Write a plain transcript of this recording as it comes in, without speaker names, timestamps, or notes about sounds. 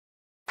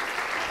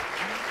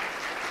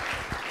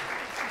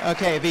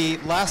Okay, the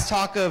last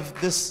talk of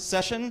this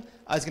session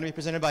is going to be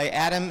presented by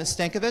Adam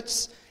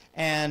Stankiewicz,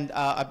 and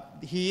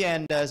he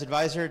and his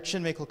advisor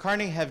Chinmay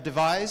Kulkarni have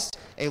devised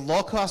a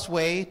low-cost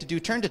way to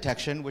do turn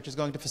detection, which is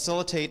going to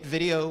facilitate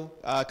video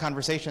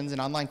conversations in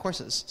online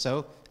courses.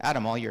 So,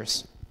 Adam, all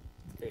yours.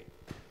 Great.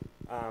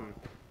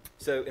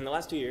 So in the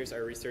last 2 years,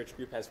 our research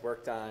group has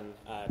worked on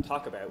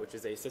Talkabout, which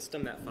is a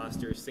system that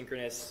fosters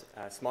synchronous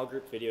small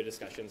group video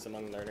discussions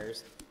among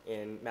learners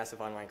in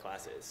massive online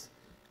classes.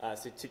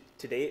 So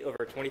to date,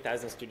 over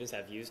 20,000 students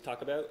have used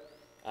Talkabout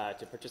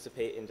to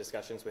participate in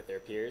discussions with their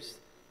peers.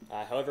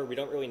 However, we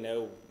don't really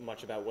know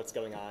much about what's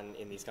going on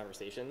in these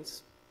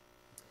conversations.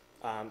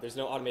 There's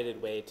no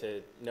automated way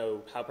to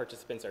know how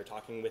participants are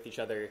talking with each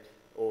other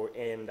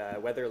and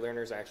whether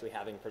learners are actually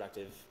having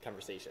productive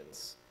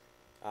conversations.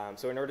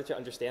 So in order to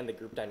understand the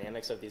group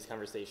dynamics of these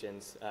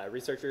conversations,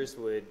 researchers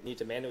would need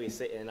to manually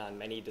sit in on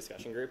many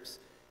discussion groups,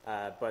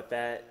 but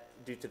that,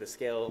 due to the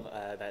scale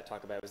that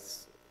Talkabout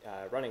is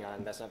running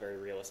on, that's not very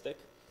realistic.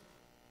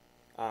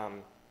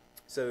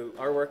 So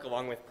our work,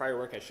 along with prior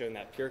work, has shown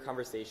that peer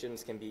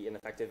conversations can be an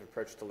effective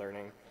approach to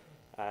learning.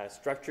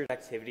 Structured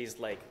activities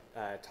like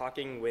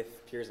talking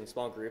with peers in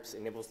small groups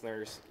enables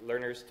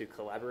learners to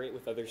collaborate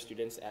with other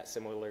students at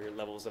similar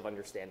levels of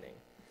understanding.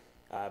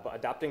 But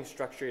adopting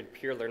structured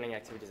peer learning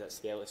activities at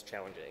scale is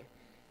challenging.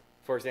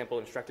 For example,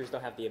 instructors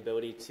don't have the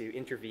ability to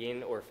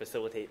intervene or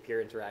facilitate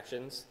peer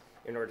interactions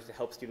in order to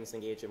help students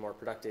engage in more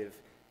productive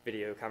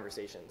video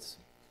conversations.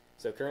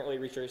 So currently,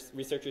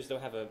 researchers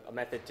don't have a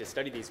method to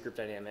study these group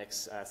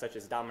dynamics, such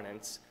as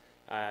dominance,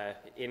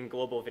 in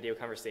global video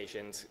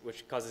conversations,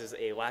 which causes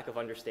a lack of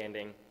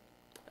understanding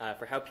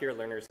for how peer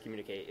learners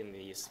communicate in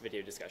these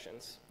video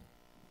discussions.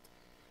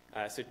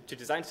 So to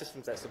design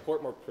systems that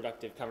support more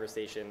productive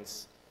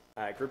conversations,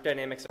 group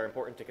dynamics are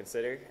important to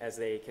consider as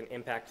they can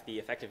impact the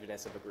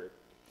effectiveness of a group.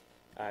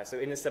 So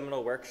in his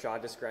seminal work, Shaw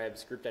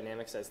describes group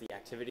dynamics as the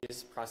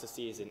activities,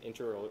 processes, and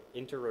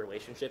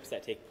interrelationships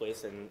that take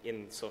place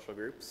in social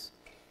groups.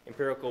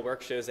 Empirical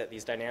work shows that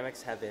these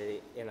dynamics have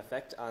an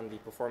effect on the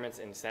performance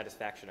and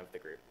satisfaction of the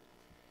group.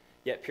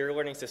 Yet peer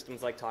learning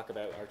systems like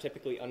Talkabout are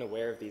typically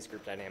unaware of these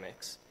group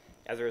dynamics.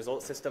 As a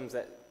result, systems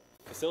that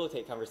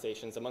facilitate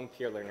conversations among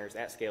peer learners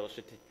at scale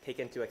should take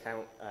into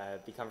account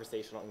the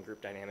conversational and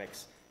group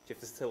dynamics to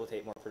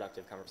facilitate more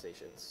productive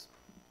conversations.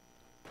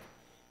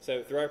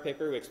 So through our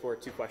paper, we explore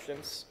two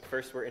questions.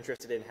 First, we're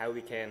interested in how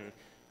we can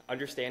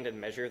understand and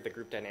measure the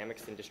group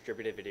dynamics in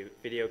distributed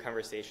video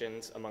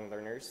conversations among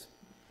learners.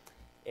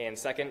 And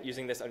second,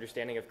 using this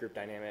understanding of group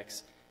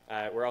dynamics,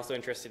 we're also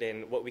interested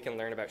in what we can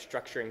learn about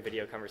structuring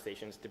video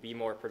conversations to be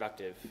more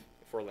productive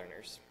for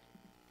learners.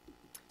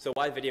 So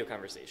why video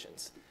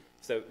conversations?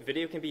 So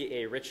video can be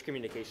a rich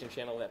communication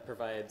channel that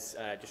provides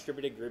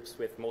distributed groups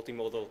with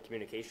multimodal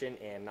communication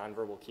and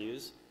nonverbal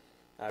cues.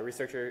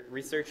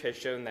 Research has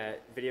shown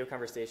that video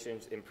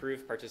conversations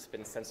improve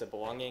participants' sense of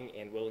belonging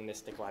and willingness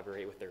to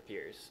collaborate with their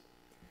peers.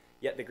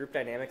 Yet the group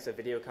dynamics of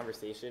video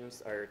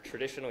conversations are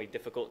traditionally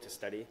difficult to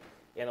study.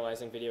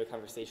 Analyzing video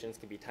conversations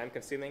can be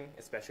time-consuming,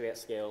 especially at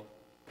scale,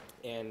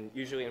 and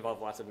usually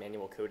involve lots of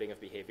manual coding of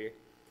behavior.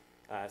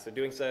 So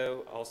doing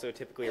so also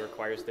typically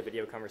requires the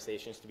video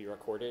conversations to be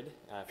recorded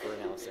for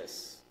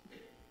analysis.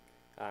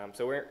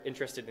 So we're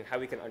interested in how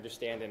we can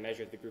understand and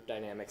measure the group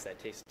dynamics that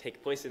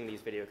take place in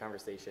these video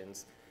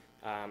conversations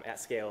at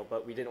scale,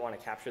 but we didn't want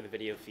to capture the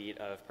video feed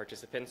of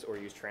participants or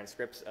use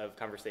transcripts of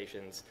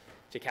conversations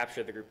to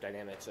capture the group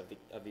dynamics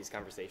of these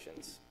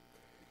conversations.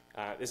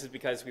 This is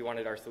because we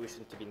wanted our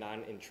solution to be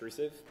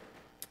non-intrusive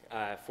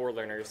for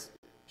learners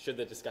should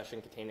the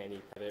discussion contain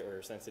any private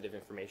or sensitive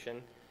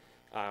information.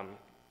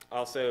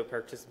 Also,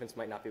 participants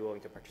might not be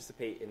willing to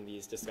participate in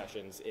these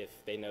discussions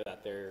if they know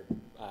that their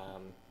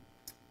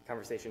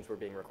conversations were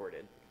being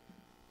recorded.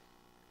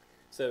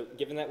 So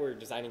given that we're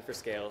designing for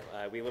scale,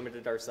 we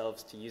limited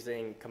ourselves to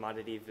using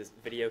commodity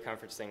video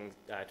conferencing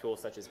tools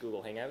such as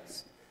Google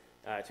Hangouts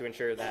to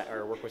ensure that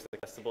our work was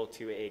accessible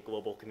to a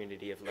global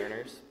community of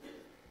learners.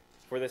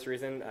 For this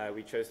reason,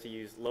 we chose to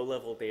use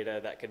low-level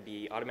data that could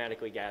be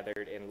automatically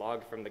gathered and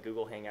logged from the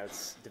Google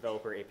Hangouts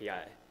developer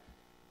API.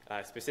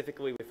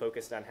 Specifically, we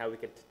focused on how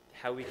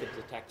we could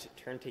detect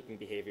turn-taking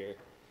behavior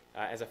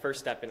as a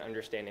first step in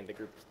understanding the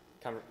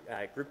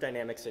group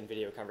dynamics in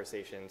video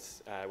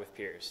conversations with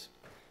peers.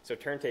 So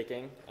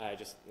turn-taking,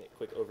 just a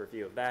quick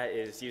overview of that,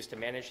 is used to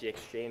manage the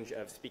exchange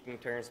of speaking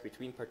turns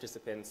between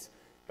participants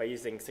by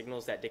using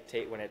signals that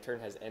dictate when a turn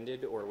has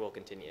ended or will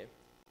continue.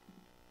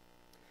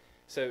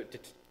 So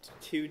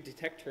to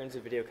detect turns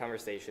in video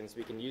conversations,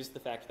 we can use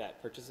the fact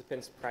that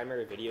participants'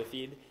 primary video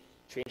feed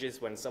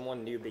changes when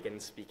someone new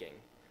begins speaking.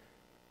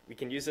 We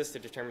can use this to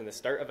determine the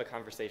start of a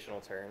conversational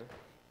turn,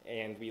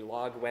 and we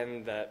log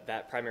when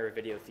that primary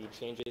video feed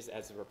changes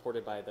as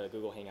reported by the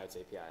Google Hangouts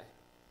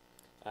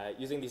API.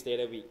 Using these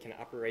data, we can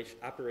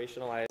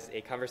operationalize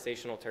a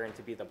conversational turn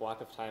to be the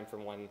block of time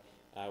from when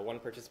one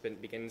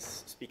participant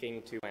begins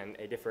speaking to when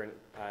a different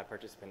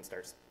participant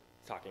starts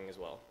talking as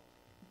well.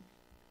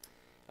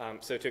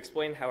 So to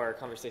explain how our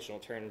conversational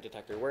turn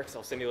detector works,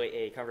 I'll simulate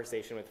a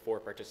conversation with 4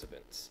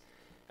 participants.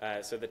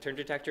 So the turn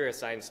detector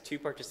assigns 2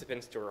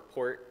 participants to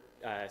report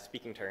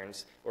speaking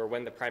turns or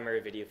when the primary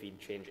video feed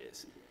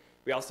changes.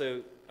 We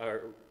also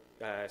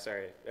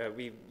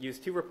we use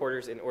 2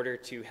 reporters in order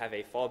to have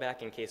a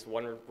fallback in case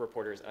one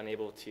reporter is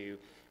unable to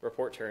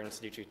report turns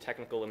due to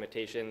technical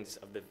limitations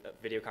of the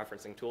video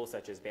conferencing tool,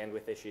 such as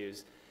bandwidth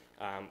issues,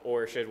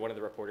 or should one of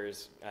the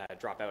reporters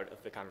drop out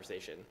of the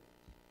conversation.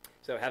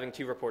 So having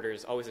 2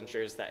 reporters always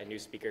ensures that a new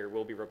speaker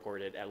will be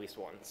reported at least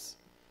once.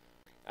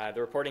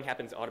 The reporting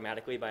happens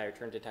automatically by our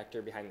turn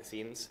detector behind the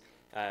scenes,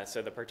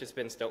 so the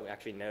participants don't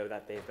actually know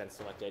that they've been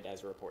selected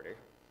as a reporter.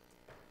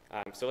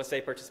 So let's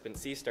say participant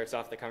C starts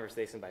off the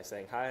conversation by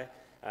saying hi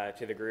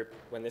to the group.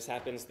 When this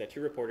happens, the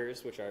 2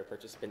 reporters, which are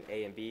participant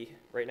A and B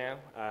right now,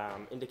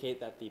 indicate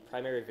that the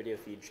primary video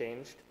feed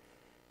changed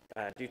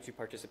due to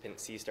participant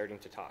C starting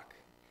to talk.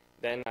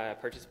 Then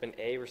participant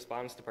A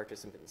responds to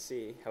participant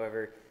C.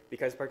 However,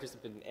 because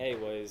participant A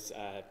was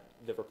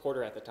the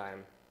reporter at the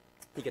time,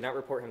 he cannot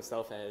report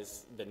himself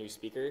as the new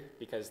speaker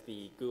because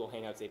the Google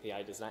Hangouts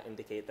API does not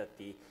indicate that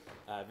the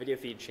video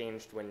feed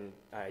changed when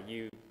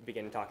you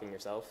begin talking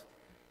yourself.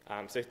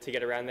 So to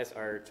get around this,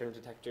 our turn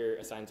detector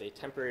assigns a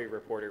temporary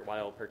reporter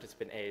while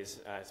participant A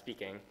is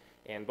speaking,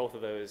 and both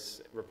of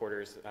those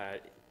reporters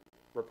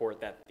report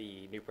that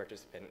the new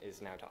participant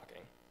is now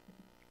talking.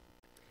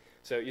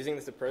 So using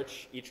this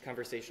approach, each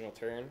conversational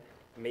turn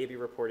may be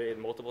reported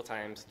multiple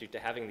times due to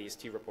having these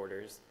 2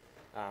 reporters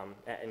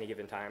at any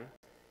given time.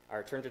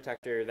 Our turn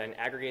detector then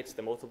aggregates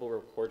the multiple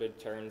reported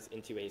turns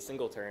into a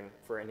single turn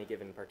for any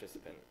given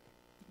participant.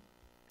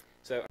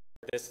 So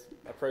this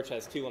approach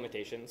has 2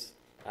 limitations.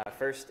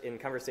 First, in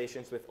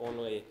conversations with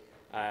only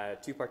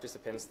 2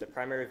 participants, the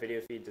primary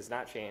video feed does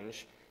not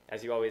change,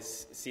 as you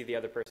always see the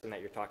other person that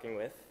you're talking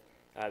with.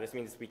 This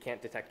means we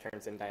can't detect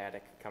turns in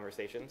dyadic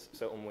conversations,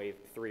 so only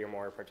 3 or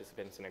more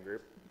participants in a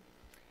group.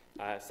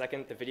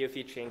 Second, the video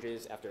feed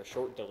changes after a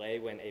short delay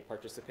when a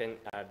participant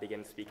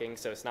begins speaking,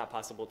 so it's not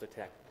possible to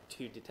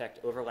detect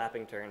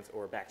overlapping turns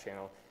or back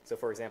channel. So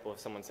for example, if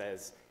someone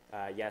says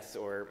yes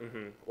or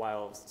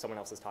while someone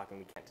else is talking,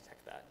 we can't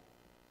detect that.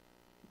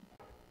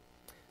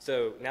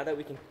 So now that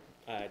we can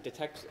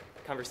detect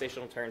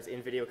conversational turns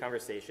in video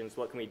conversations,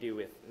 what can we do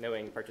with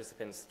knowing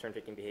participants'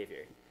 turn-taking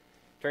behavior?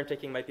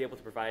 Turn-taking might be able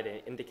to provide an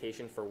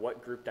indication for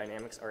what group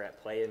dynamics are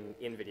at play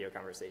in video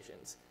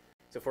conversations.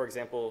 So for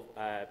example,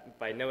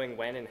 by knowing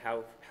when and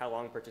how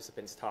long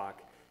participants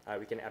talk,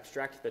 we can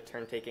abstract the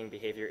turn-taking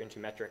behavior into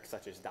metrics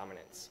such as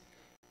dominance.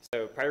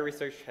 So prior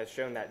research has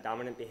shown that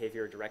dominant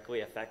behavior directly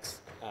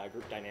affects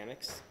group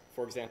dynamics.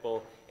 For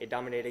example, a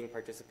dominating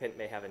participant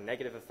may have a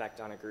negative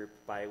effect on a group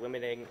by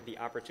limiting the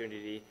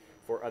opportunity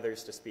for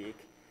others to speak.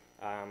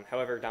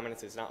 However,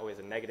 dominance is not always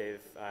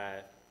negative.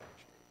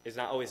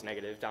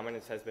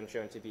 Dominance has been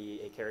shown to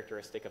be a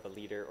characteristic of a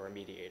leader or a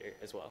mediator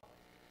as well.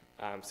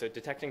 So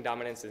detecting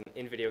dominance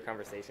in video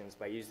conversations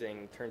by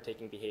using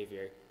turn-taking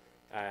behavior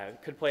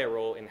could play a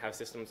role in how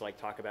systems like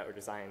Talkabout are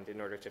designed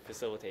in order to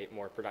facilitate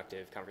more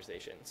productive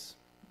conversations.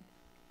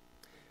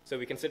 So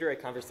we consider a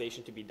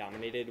conversation to be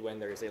dominated when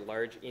there is a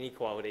large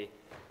inequality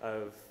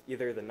of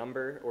either the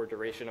number or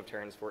duration of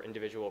turns for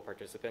individual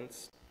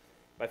participants.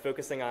 By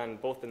focusing on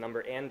both the number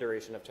and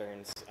duration of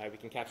turns, we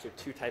can capture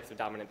 2 types of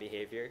dominant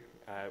behavior,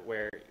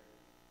 where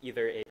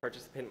either a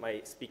participant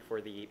might speak for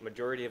the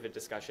majority of a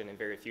discussion in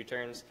very few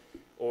turns,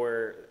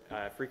 or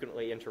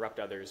frequently interrupt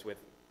others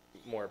with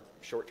more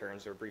short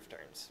turns or brief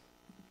turns.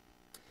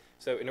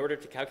 So in order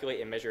to calculate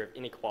a measure of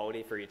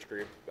inequality for each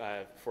group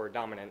for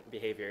dominant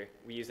behavior,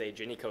 we use a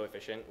Gini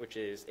coefficient, which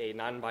is a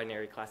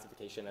non-binary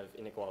classification of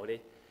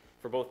inequality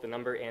for both the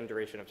number and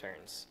duration of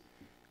turns.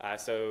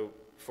 So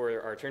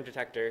for our turn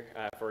detector,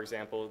 for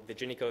example, the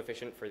Gini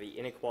coefficient for the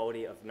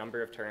inequality of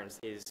number of turns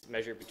is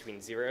measured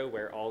between 0,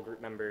 where all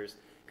group members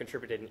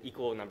contributed an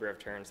equal number of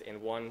turns,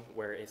 and 1,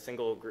 where a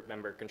single group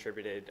member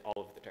contributed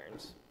all of the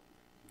turns.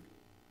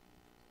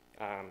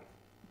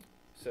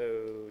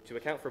 So to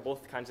account for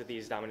both kinds of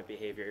these dominant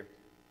behavior,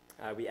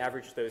 we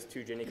average those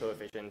 2 Gini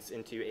coefficients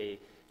into a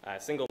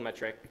single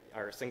metric,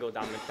 or a single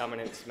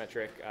dominance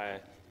metric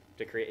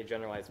to create a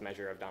generalized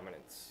measure of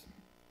dominance.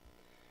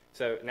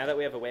 So now that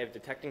we have a way of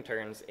detecting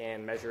turns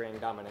and measuring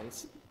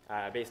dominance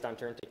based on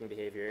turn-taking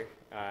behavior,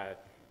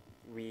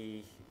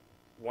 we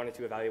wanted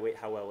to evaluate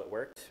how well it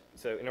worked.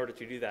 So in order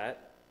to do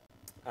that,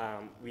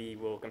 we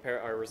will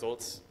compare our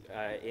results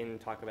in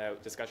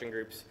Talkabout discussion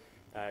groups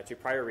to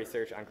prior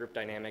research on group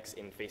dynamics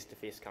in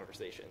face-to-face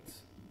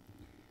conversations.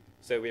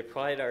 So we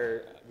applied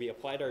our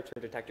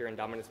turn detector and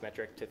dominance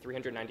metric to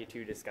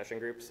 392 discussion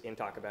groups in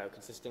Talkabout,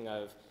 consisting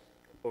of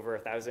over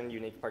 1,000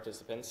 unique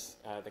participants.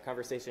 The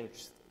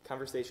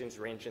conversations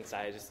range in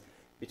size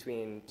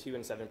between 2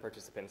 and 7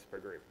 participants per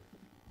group.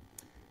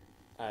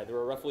 There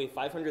were roughly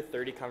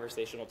 530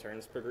 conversational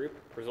turns per group,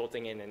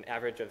 resulting in an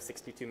average of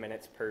 62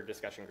 minutes per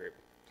discussion group.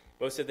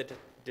 Most of the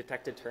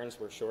detected turns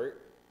were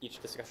short. Each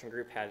discussion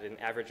group had an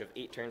average of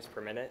 8 turns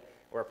per minute,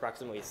 or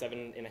approximately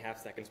 7.5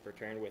 seconds per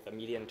turn, with a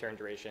median turn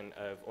duration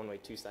of only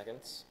 2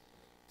 seconds.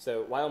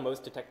 So while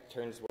most detected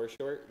turns were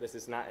short, this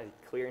is not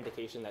a clear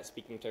indication that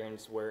speaking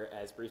turns were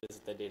as brief as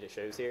the data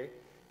shows here.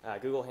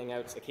 Google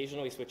Hangouts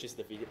occasionally switches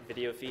the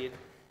video feed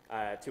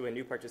to a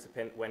new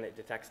participant when it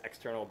detects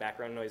external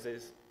background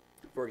noises,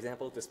 for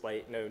example,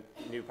 despite no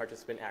new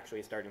participant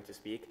actually starting to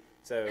speak.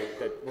 So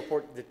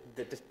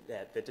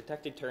the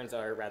detected turns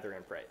are rather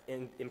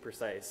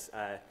imprecise,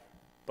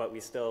 but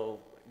we still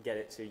get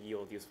it to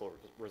yield useful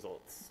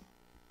results.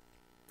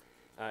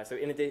 So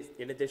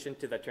in addition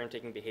to the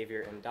turn-taking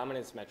behavior and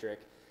dominance metric,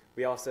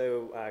 we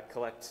also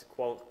collect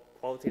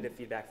qualitative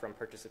feedback from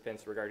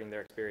participants regarding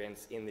their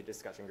experience in the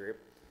discussion group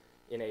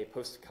in a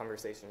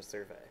post-conversation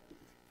survey.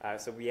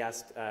 So we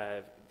asked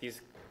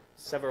these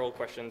several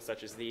questions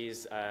such as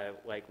these,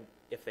 like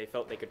if they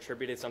felt they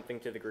contributed something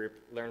to the group,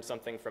 learned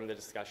something from the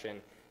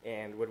discussion,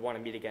 and would want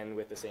to meet again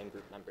with the same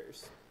group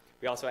members.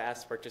 We also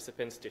asked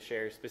participants to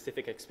share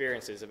specific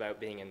experiences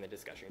about being in the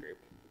discussion group.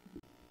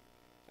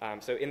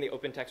 So in the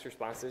open text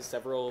responses,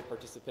 several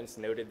participants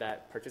noted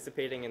that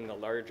participating in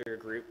larger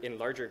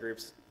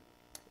groups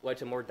led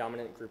to more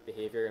dominant group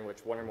behavior in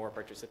which one or more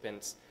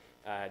participants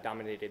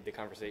dominated the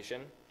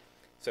conversation.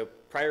 So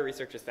prior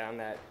research has found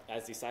that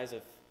as the size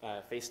of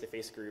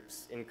face-to-face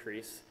groups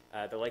increase,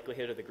 the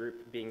likelihood of the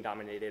group being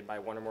dominated by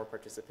one or more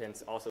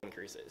participants also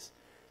increases.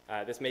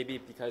 This may be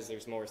because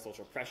there's more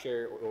social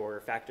pressure or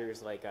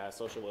factors like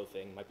social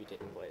loafing might be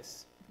taking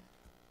place.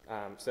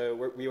 So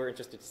we were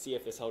interested to see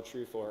if this held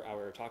true for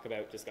our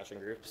Talkabout discussion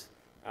groups,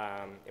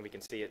 and we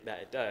can see that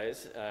it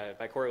does.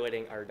 By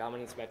correlating our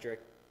dominance metric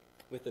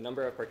with the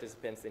number of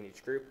participants in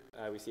each group,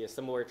 we see a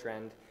similar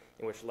trend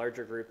in which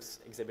larger groups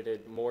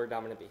exhibited more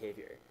dominant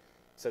behavior.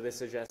 So this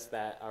suggests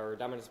that our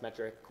dominance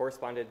metric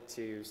corresponded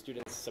to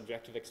students'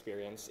 subjective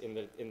experience in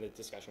the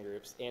discussion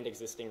groups and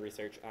existing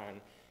research on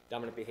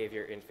dominant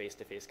behavior in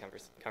face-to-face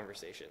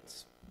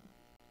conversations.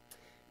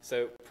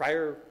 So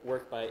prior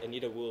work by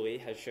Anita Woolley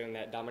has shown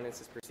that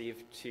dominance is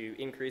perceived to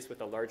increase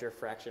with a larger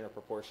fraction or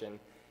proportion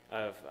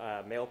of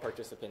male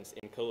participants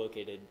in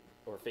co-located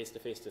or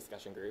face-to-face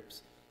discussion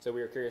groups. So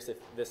we were curious if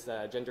this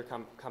gender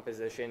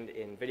composition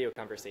in video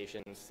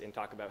conversations in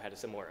Talkabout had a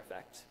similar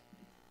effect.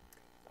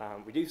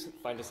 We do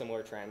find a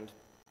similar trend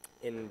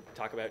in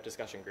Talkabout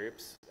discussion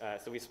groups.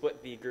 So we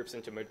split the groups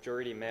into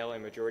majority male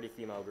and majority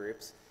female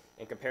groups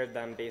and compared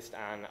them based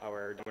on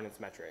our dominance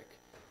metric.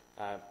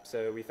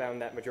 So we found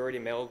that majority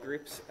male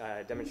groups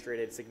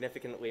demonstrated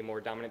significantly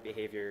more dominant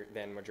behavior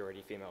than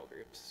majority female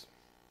groups.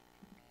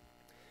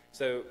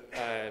 So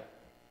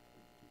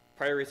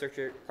prior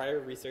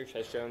research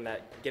has shown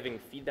that giving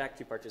feedback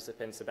to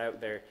participants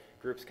about their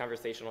group's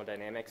conversational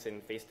dynamics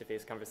in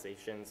face-to-face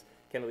conversations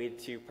can lead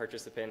to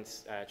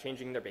participants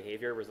changing their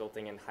behavior,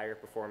 resulting in higher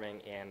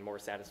performing and more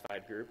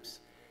satisfied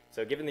groups.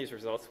 So given these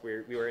results,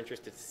 we were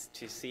interested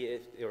to see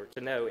if, or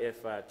to know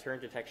if turn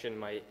detection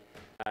might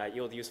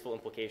yield useful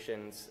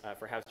implications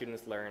for how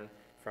students learn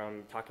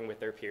from talking with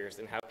their peers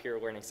and how peer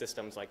learning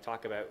systems like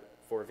Talkabout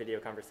for video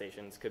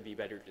conversations could be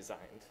better designed.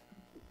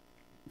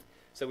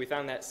 So we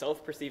found that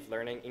self-perceived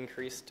learning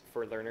increased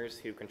for learners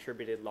who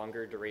contributed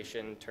longer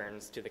duration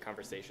turns to the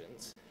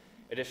conversations.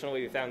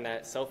 Additionally, we found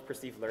that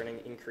self-perceived learning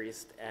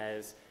increased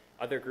as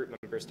other group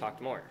members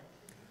talked more.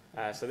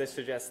 So this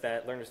suggests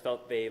that learners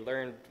felt they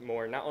learned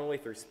more not only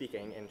through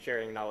speaking and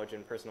sharing knowledge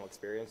and personal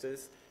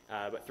experiences,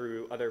 but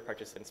through other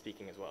participants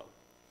speaking as well.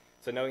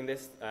 So knowing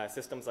this,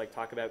 systems like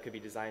Talkabout could be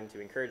designed to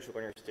encourage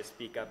learners to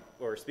speak up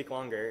or speak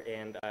longer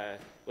and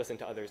listen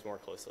to others more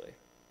closely.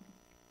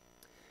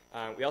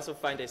 We also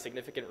find a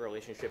significant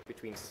relationship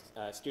between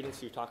students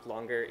who talked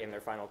longer in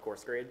their final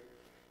course grade.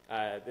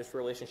 This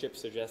relationship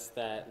suggests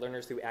that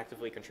learners who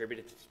actively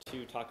contributed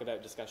to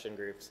Talkabout discussion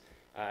groups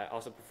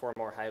also perform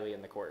more highly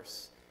in the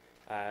course.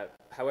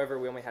 However,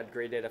 we only had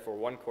grade data for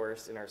one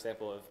course in our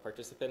sample of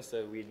participants,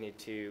 so we'd need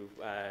to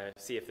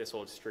see if this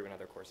holds true in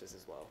other courses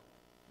as well.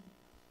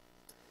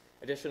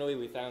 Additionally,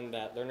 we found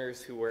that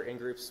learners who were in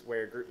groups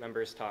where group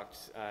members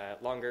talked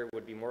longer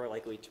would be more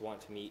likely to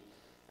want to meet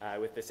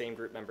with the same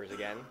group members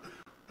again.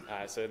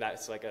 So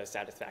that's like a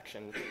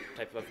satisfaction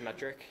type of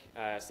metric.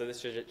 So this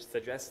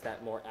suggests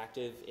that more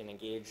active and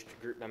engaged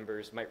group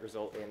members might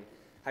result in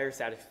higher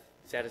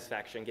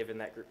satisfaction given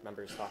that group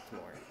members talked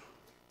more.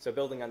 So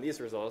building on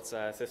these results,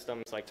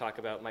 systems like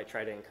Talkabout might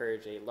try to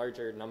encourage a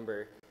larger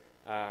number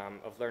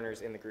of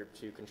learners in the group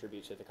to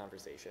contribute to the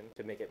conversation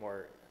to make it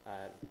more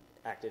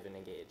active and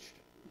engaged.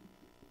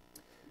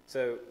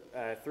 So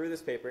through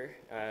this paper,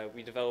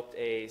 we developed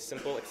a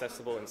simple,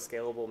 accessible, and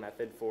scalable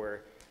method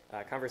for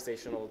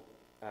conversational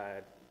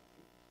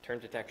turn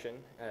detection.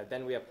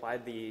 Then we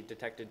applied the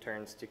detected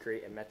turns to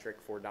create a metric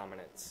for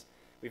dominance.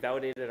 We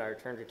validated our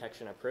turn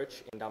detection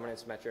approach and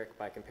dominance metric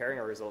by comparing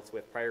our results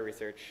with prior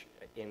research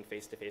in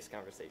face-to-face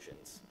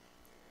conversations.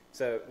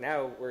 So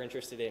now we're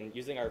interested in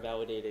using our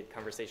validated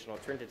conversational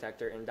turn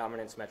detector and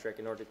dominance metric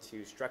in order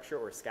to structure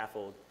or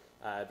scaffold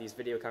these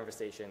video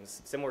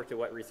conversations, similar to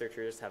what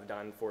researchers have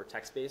done for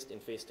text-based and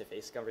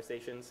face-to-face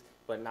conversations,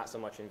 but not so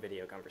much in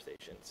video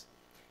conversations.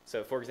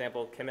 So for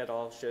example, Kim et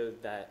al.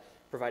 Showed that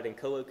providing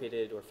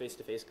co-located or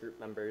face-to-face group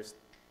members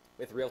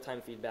with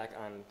real-time feedback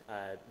on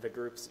the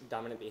group's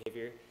dominant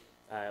behavior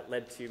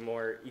led to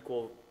more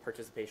equal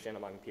participation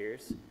among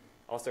peers.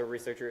 Also,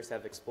 researchers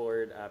have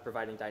explored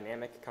providing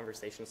dynamic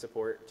conversation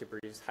support to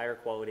produce higher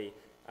quality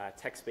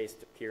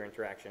text-based peer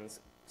interactions.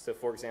 So,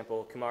 for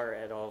example, Kumar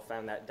et al.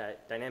 Found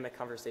that dynamic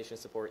conversation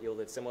support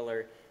yielded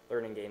similar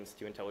learning gains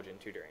to intelligent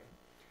tutoring.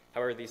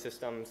 However, these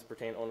systems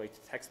pertain only to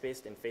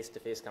text-based and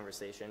face-to-face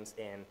conversations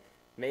and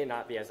may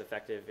not be as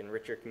effective in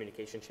richer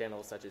communication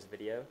channels such as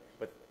video,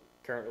 but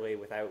currently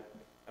without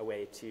a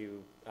way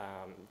to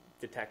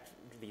detect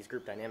these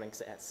group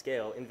dynamics at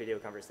scale in video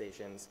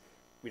conversations,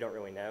 we don't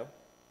really know.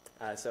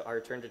 So our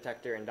turn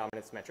detector and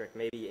dominance metric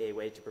may be a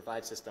way to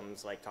provide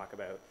systems like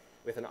Talkabout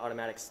with an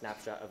automatic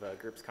snapshot of a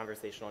group's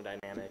conversational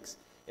dynamics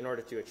in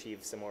order to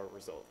achieve similar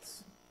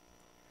results.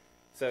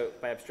 So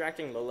by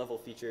abstracting low-level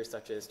features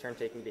such as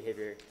turn-taking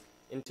behavior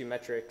into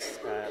metrics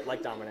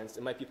like dominance,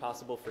 it might be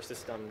possible for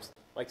systems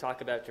like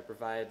Talkabout to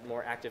provide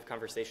more active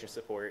conversation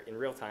support in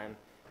real time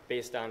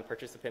based on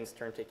participants'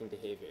 turn-taking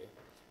behavior.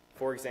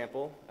 For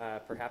example,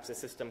 perhaps a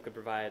system could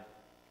provide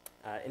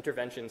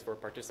interventions for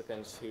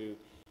participants who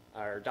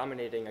are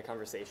dominating a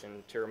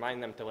conversation to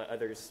remind them to let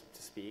others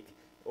to speak,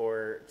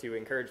 or to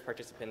encourage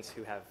participants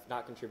who have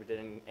not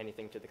contributed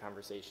anything to the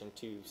conversation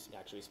to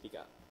actually speak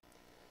up.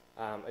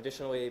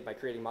 Additionally, by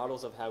creating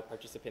models of how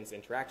participants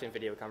interact in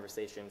video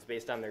conversations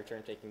based on their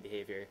turn-taking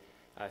behavior,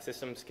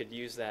 systems could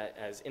use that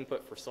as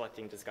input for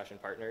selecting discussion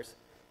partners.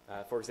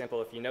 For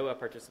example, if you know a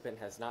participant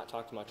has not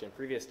talked much in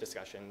previous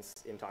discussions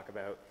in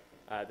Talkabout,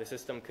 the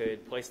system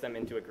could place them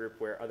into a group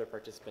where other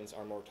participants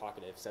are more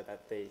talkative so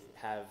that they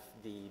have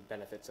the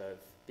benefits of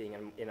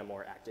being in a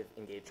more active,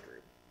 engaged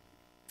group.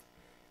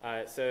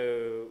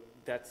 So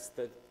that's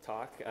the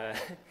talk.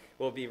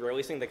 We'll be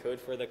releasing the code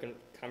for the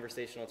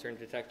conversational turn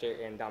detector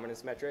and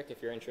dominance metric.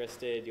 If you're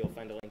interested, you'll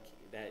find a link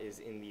that is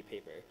in the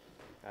paper.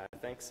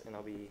 Thanks, and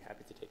I'll be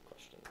happy to take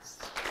questions.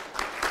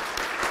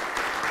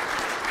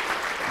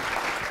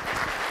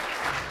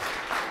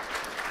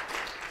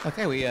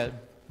 Okay, we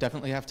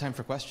definitely have time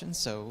for questions,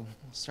 so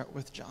we'll start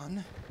with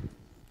John.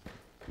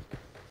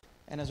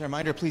 And as a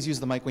reminder, please use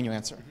the mic when you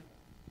answer.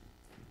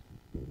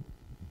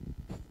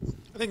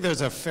 I think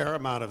there's a fair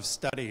amount of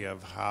study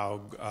of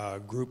how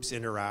groups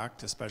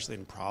interact, especially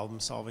in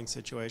problem-solving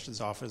situations.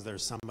 Often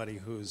there's somebody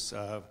who's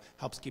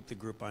helps keep the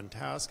group on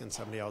task and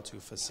somebody else who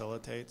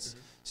facilitates.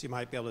 So you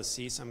might be able to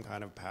see some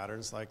kind of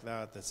patterns like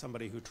that, that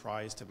somebody who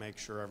tries to make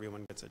sure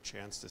everyone gets a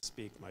chance to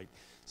speak might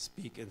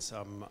speak in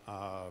some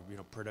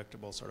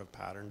predictable sort of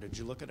pattern. Did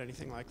you look at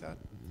anything like that?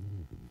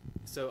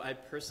 So I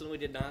personally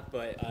did not,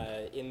 but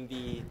in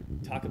the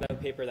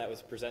Talkabout paper that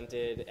was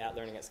presented at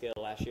Learning at Scale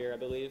last year, I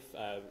believe,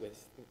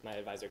 with my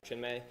advisor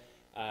Chinmay,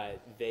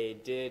 they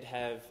did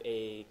have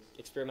a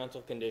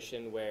experimental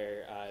condition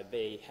where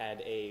they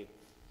had a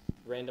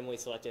randomly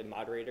selected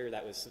moderator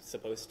that was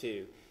supposed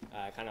to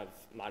kind of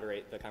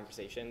moderate the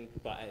conversation,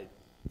 but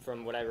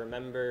from what I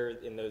remember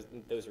in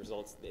those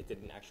results, it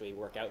didn't actually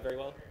work out very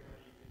well.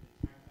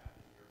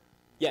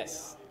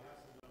 Yes.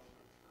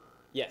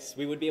 Yes,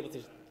 we would be able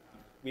to.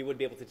 We would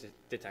be able to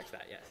detect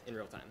that, yes, in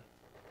real time.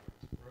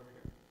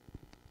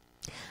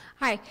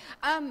 Hi.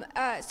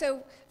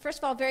 So first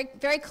of all, very,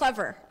 very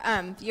clever,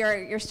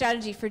 your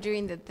strategy for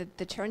doing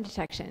the turn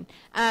detection.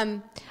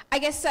 I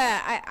guess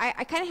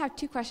I kind of have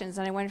two questions,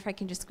 and I wonder if I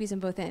can just squeeze them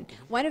both in.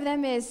 One of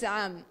them is,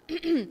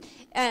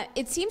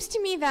 it seems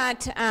to me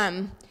that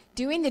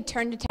doing the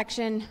turn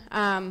detection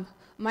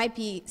might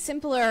be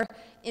simpler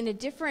in a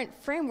different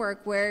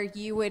framework where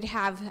you would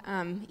have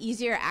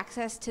easier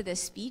access to the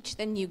speech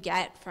than you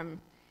get from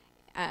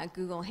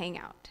Google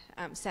Hangout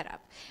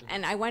setup.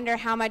 And I wonder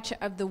how much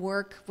of the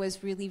work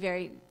was really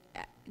very,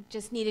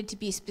 just needed to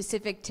be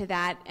specific to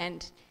that.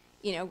 And,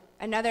 you know,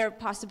 another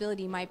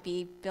possibility might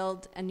be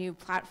build a new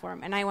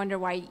platform. And I wonder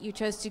why you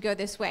chose to go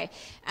this way.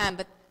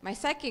 But my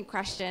second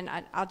question,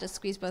 I'll just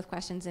squeeze both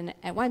questions in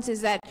at once,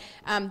 is that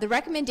the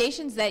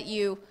recommendations that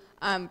you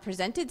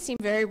presented seem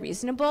very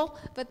reasonable,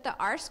 but the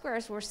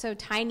R-squares were so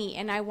tiny.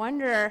 And I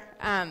wonder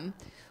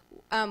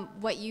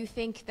what you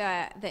think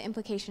the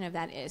implication of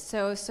that is.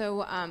 So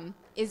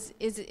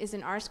is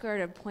an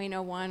R-squared of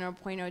 0.01 or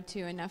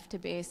 0.02 enough to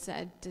base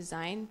a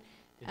design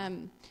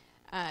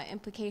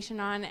implication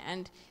on?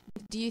 And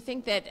do you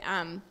think that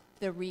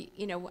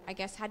I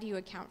guess how do you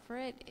account for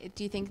it?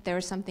 Do you think there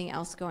was something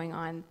else going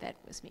on that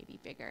was maybe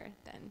bigger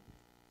than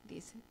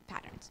these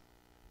patterns?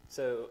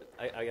 So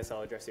I guess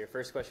I'll address your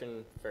first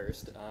question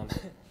first.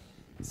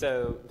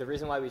 So the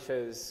reason why we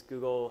chose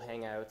Google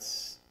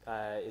Hangouts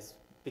is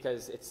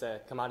because it's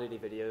a commodity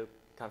video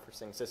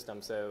conferencing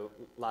system, so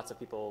lots of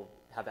people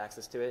have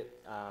access to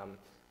it.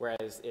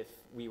 Whereas if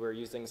we were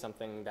using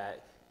something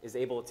that is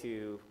able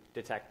to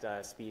detect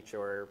speech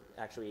or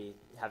actually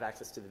have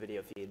access to the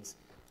video feeds,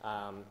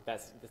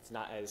 that's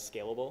not as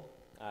scalable.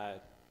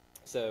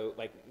 So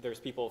like there's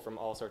people from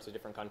all sorts of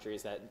different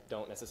countries that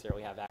don't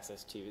necessarily have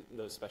access to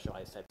those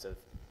specialized types of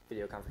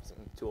video conferencing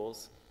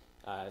tools.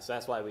 So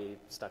that's why we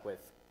stuck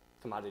with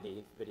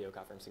commodity video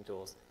conferencing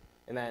tools.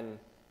 And then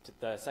To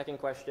the second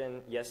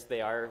question, yes, they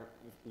are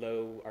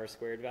low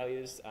R-squared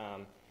values,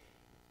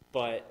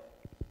 but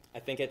I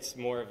think it's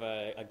more of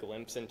a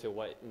glimpse into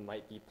what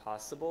might be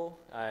possible.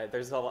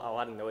 There's a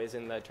lot of noise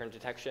in the turn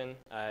detection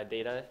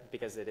data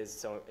because it is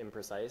so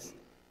imprecise,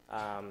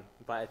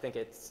 but I think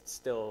it's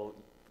still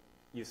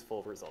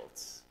useful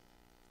results.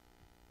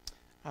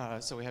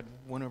 So we had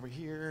one over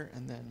here,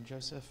 and then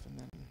Joseph, and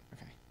then,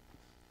 okay.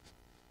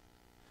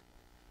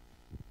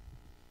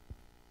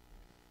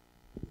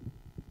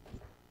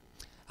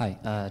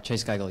 Hi,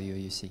 Chase Geigel,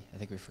 UAUC. I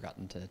think we've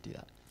forgotten to do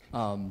that.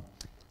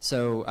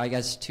 So I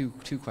guess two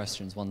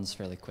questions. One's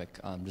fairly quick,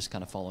 just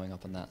kind of following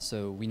up on that.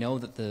 So we know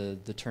that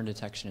the turn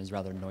detection is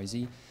rather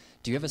noisy.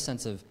 Do you have a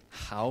sense of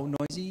how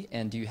noisy,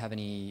 and do you have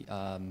any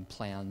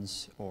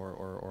plans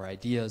or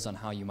ideas on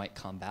how you might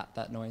combat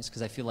that noise?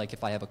 Because I feel like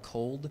if I have a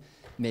cold,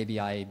 maybe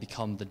I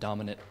become the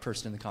dominant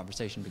person in the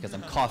conversation because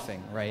I'm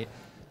coughing, right?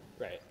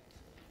 Right.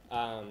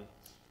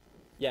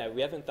 Yeah,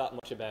 we haven't thought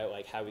much about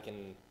like how we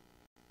can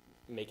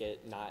make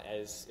it not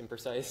as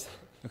imprecise.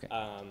 Okay.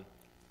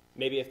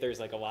 Maybe if there's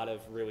like a lot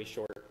of really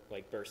short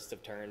like bursts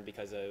of turn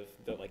because of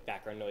the like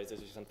background noises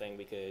or something,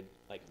 we could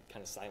like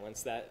kind of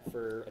silence that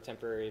for a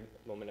temporary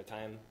moment of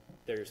time.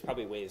 There's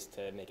probably ways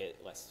to make it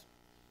less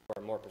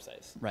or more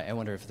precise. Right. I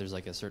wonder if there's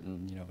like a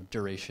certain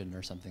duration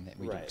or something that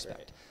we would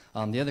expect.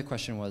 Right. The other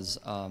question was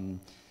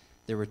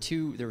there were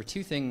two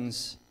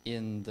things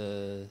in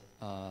the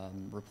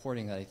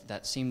reporting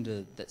that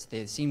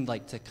seemed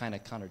like to kind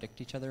of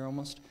contradict each other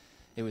almost.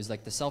 It was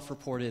like the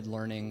self-reported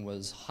learning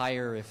was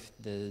higher if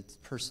the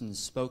person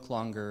spoke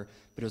longer,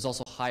 but it was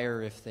also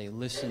higher if they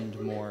listened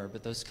more,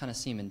 but those kind of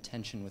seem in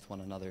tension with one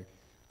another.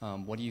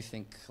 What do you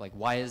think, like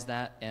why is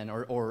that, and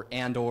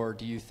or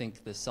do you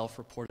think the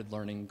self-reported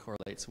learning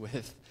correlates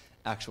with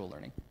actual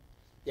learning?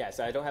 Yeah,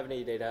 so I don't have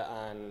any data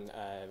on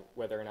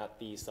whether or not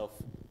the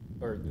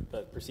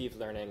the perceived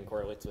learning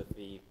correlates with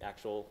the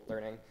actual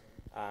learning.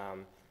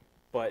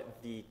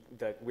 But the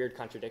weird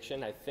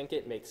contradiction, I think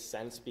it makes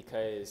sense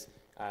because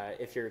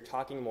if you're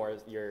talking more,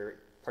 you're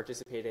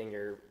participating,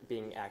 you're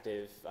being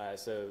active.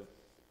 So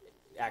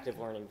active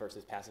learning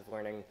versus passive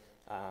learning,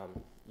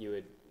 you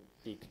would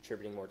be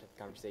contributing more to the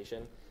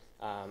conversation.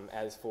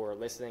 As for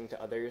listening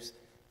to others,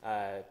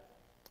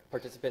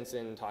 participants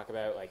in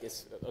Talkabout, like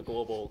it's a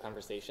global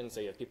conversation. So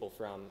you have people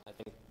from, I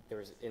think there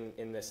was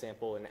in the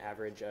sample an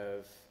average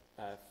of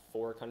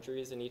 4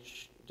 countries in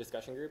each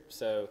discussion group.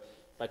 So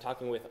by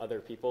talking with other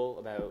people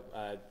about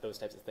those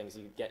types of things,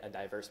 you get a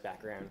diverse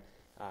background.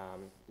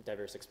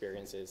 Diverse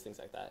experiences, things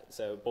like that.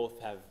 So both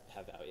have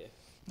value.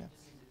 Yeah.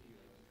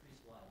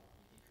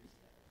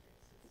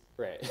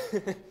 Right.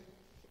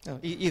 No,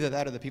 either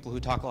that or the people who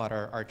talk a lot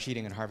are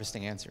cheating and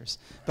harvesting answers.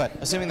 But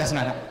assuming that's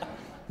not happening.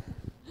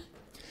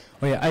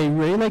 Oh yeah, I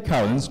really like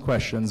Carolyn's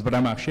questions, but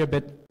I'm actually a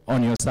bit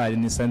on your side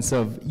in the sense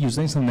of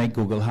using something like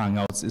Google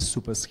Hangouts is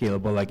super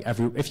scalable. Like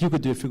if you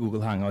could do it for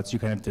Google Hangouts, you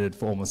kind of did it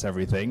for almost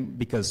everything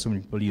because so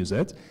many people use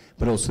it.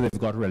 But also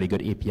they've got really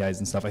good APIs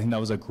and stuff. I think that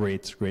was a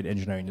great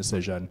engineering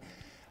decision.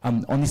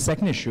 On the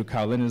second issue,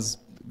 Carolyn is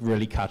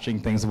really catching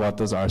things about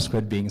those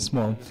R-squared being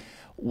small.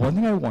 One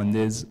thing I wonder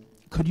is,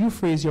 could you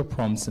phrase your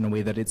prompts in a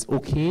way that it's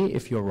okay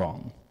if you're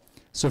wrong?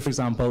 So for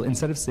example,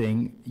 instead of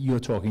saying you're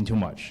talking too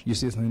much, you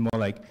say something more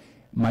like,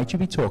 might you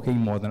be talking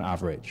more than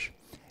average?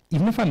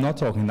 Even if I'm not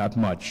talking that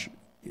much,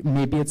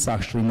 maybe it's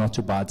actually not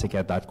too bad to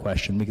get that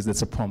question because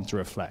it's a prompt to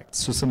reflect.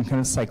 So some kind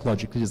of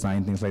psychologically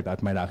designed things like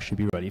that might actually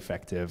be really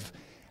effective.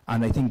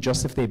 And I think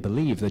just if they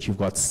believe that you've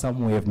got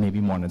some way of maybe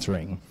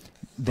monitoring,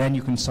 then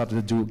you can start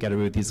to get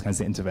away with these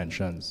kinds of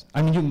interventions.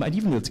 I mean, you might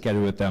even be able to get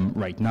away with them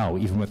right now,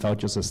 even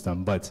without your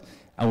system, but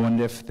I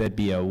wonder if there'd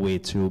be a way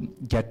to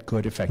get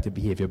good, effective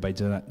behavior by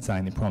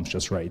designing prompts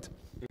just right.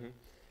 Mm-hmm.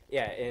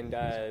 Yeah,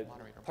 and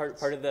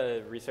part of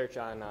the research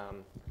on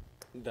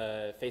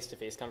the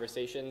face-to-face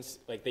conversations,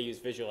 like they use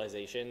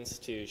visualizations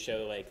to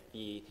show like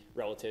the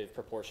relative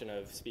proportion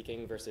of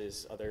speaking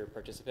versus other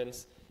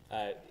participants.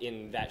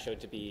 In that showed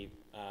to be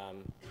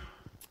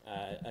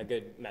a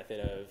good method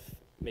of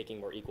making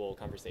more equal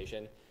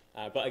conversation.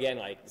 But again,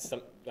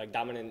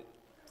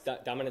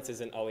 dominance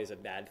isn't always a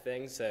bad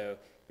thing, so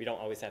we don't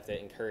always have to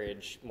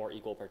encourage more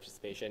equal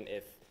participation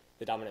if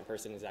the dominant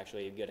person is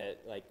actually good at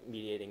like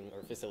mediating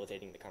or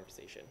facilitating the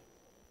conversation.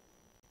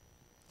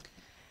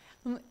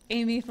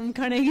 Amy from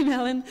Carnegie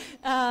Mellon.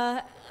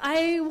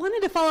 I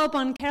wanted to follow up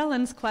on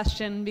Carolyn's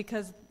question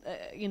because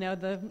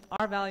the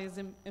R value is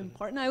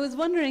important. I was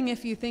wondering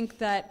if you think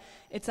that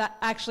it's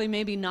actually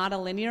maybe not a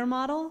linear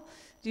model.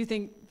 Do you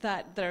think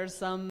that there's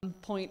some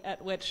point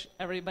at which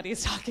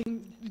everybody's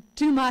talking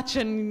too much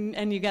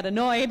and you get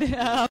annoyed?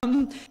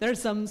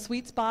 There's some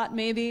sweet spot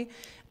maybe.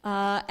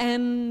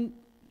 And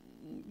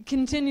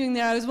continuing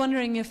there, I was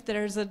wondering if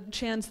there's a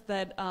chance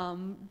that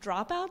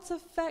dropouts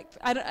affect.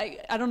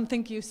 I don't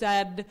think you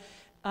said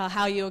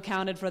how you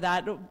accounted for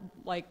that.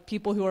 Like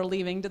people who are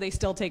leaving, do they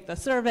still take the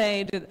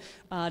survey?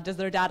 Does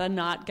their data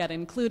not get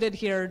included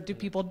here? Do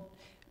people,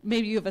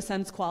 maybe you have a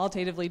sense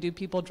qualitatively, do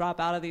people drop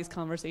out of these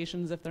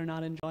conversations if they're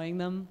not enjoying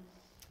them?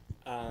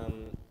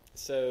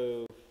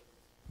 So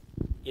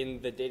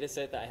in the data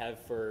set that I have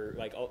for,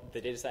 like,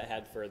 the data set I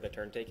had for the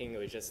turn taking, it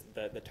was just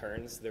the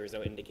turns. There was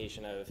no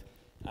indication of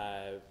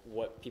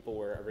what people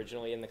were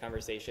originally in the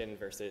conversation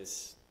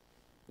versus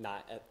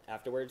not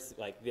afterwards.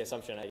 Like, the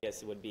assumption, I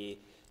guess, would be,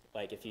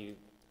 like, if you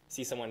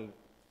see someone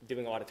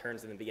doing a lot of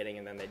turns in the beginning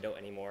and then they don't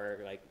anymore,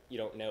 like, you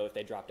don't know if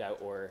they dropped out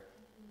or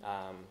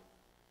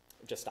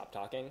just stopped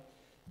talking.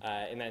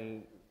 And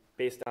then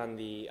based on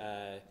the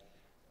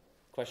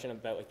question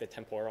about, like, the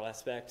temporal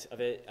aspect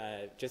of it,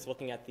 just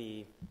looking at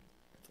the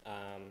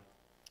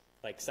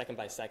like second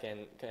by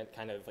second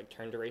kind of like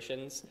turn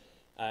durations,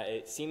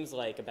 it seems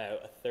like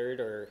about a third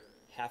or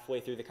halfway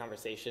through the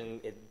conversation,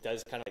 it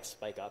does kind of like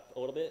spike up a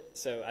little bit.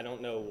 So I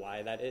don't know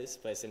why that is,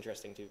 but it's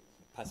interesting to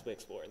possibly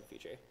explore in the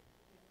future.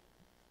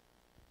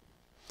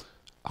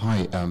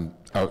 Hi,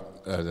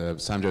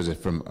 Sam Joseph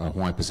from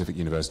Hawaii Pacific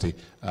University.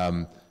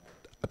 I'm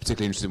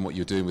particularly interested in what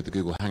you're doing with the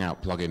Google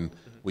Hangout plugin.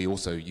 We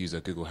also use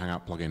a Google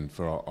Hangout plugin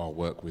for our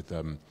work with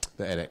the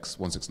edX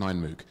 169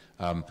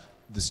 MOOC.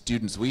 The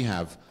students we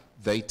have,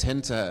 they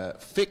tend to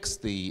fix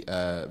the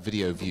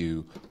video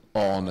view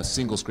on a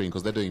single screen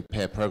because they're doing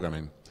pair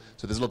programming.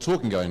 So there's a lot of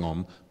talking going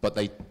on, but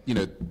they,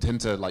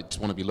 tend to like just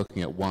want to be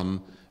looking at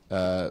one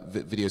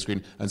video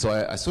screen. And so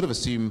I sort of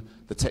assume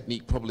the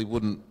technique probably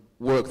wouldn't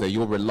work there.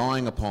 You're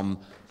relying upon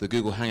the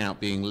Google Hangout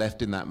being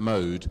left in that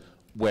mode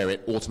where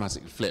it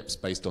automatically flips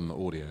based on the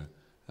audio.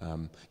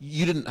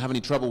 You didn't have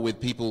any trouble with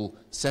people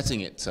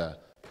setting it to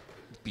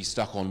be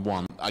stuck on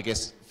one. I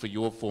guess for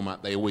your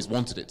format, they always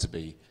wanted it to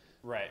be.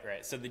 Right.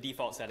 So the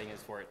default setting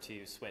is for it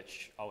to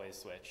switch, always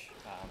switch.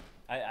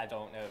 I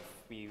don't know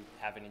if we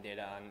have any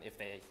data on if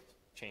they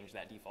change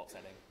that default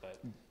setting, but.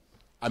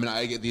 I mean,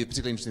 the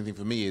particularly interesting thing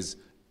for me is,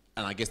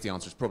 and I guess the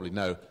answer is probably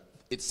no,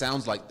 it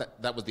sounds like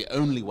that was the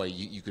only way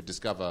you could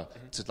discover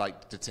to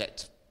like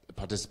detect a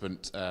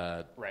participant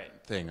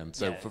thing. And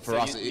so for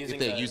us, if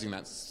they're using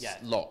that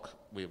lock,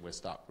 we're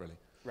stuck, really.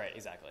 Right,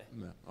 exactly.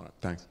 Yeah. All right,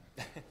 thanks.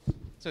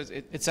 So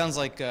it sounds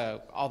like,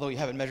 although you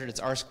haven't measured its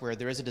R-squared,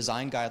 there is a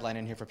design guideline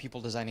in here for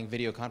people designing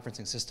video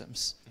conferencing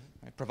systems.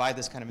 Right? Provide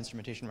this kind of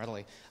instrumentation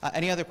readily.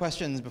 Any other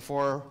questions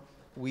before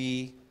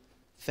we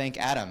thank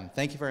Adam?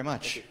 Thank you very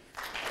much.